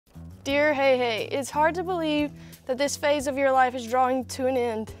Dear Hey, it's hard to believe that this phase of your life is drawing to an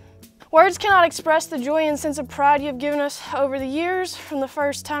end. Words cannot express the joy and sense of pride you have given us over the years, from the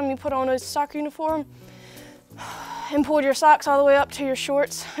first time you put on a soccer uniform and pulled your socks all the way up to your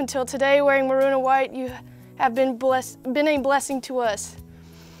shorts until today, wearing maroon and white. You have been a blessing to us.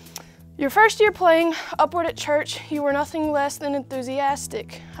 Your first year playing Upward at church, you were nothing less than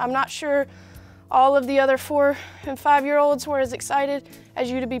enthusiastic. I'm not sure all of the other 4- and 5-year-olds were as excited as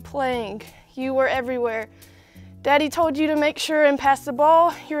you to be playing. You were everywhere. Daddy told you to make sure and pass the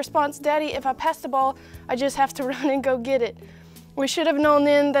ball. Your response, Daddy, if I pass the ball, I just have to run and go get it. We should have known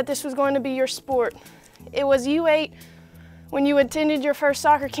then that this was going to be your sport. It was U8 when you attended your first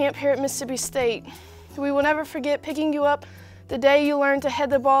soccer camp here at Mississippi State. We will never forget picking you up the day you learned to head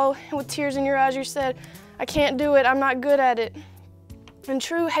the ball, and with tears in your eyes you said, I can't do it, I'm not good at it. In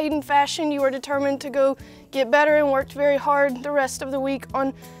true Hayden fashion, you were determined to go get better and worked very hard the rest of the week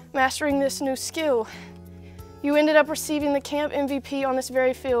on mastering this new skill. You ended up receiving the camp MVP on this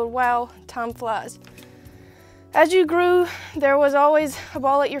very field. Wow, time flies. As you grew, there was always a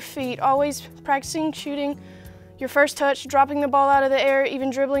ball at your feet, always practicing shooting your first touch, dropping the ball out of the air,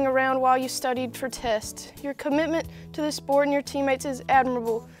 even dribbling around while you studied for tests. Your commitment to the sport and your teammates is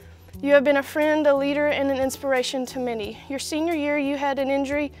admirable. You have been a friend, a leader, and an inspiration to many. Your senior year, you had an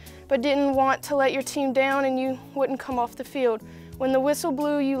injury, but didn't want to let your team down and you wouldn't come off the field. When the whistle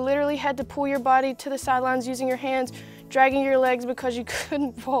blew, you literally had to pull your body to the sidelines using your hands, dragging your legs because you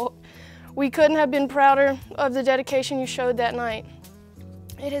couldn't vault. We couldn't have been prouder of the dedication you showed that night.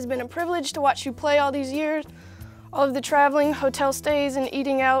 It has been a privilege to watch you play all these years. All of the traveling, hotel stays, and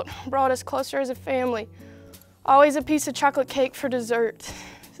eating out brought us closer as a family. Always a piece of chocolate cake for dessert.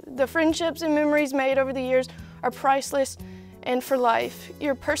 The friendships and memories made over the years are priceless and for life.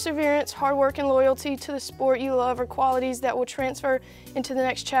 Your perseverance, hard work, and loyalty to the sport you love are qualities that will transfer into the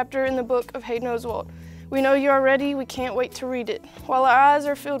next chapter in the book of Hayden Oswalt. We know you are ready. We can't wait to read it. While our eyes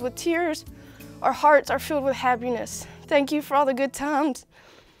are filled with tears, our hearts are filled with happiness. Thank you for all the good times.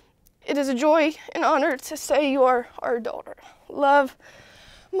 It is a joy and honor to say you are our daughter. Love,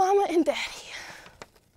 Mama and Daddy.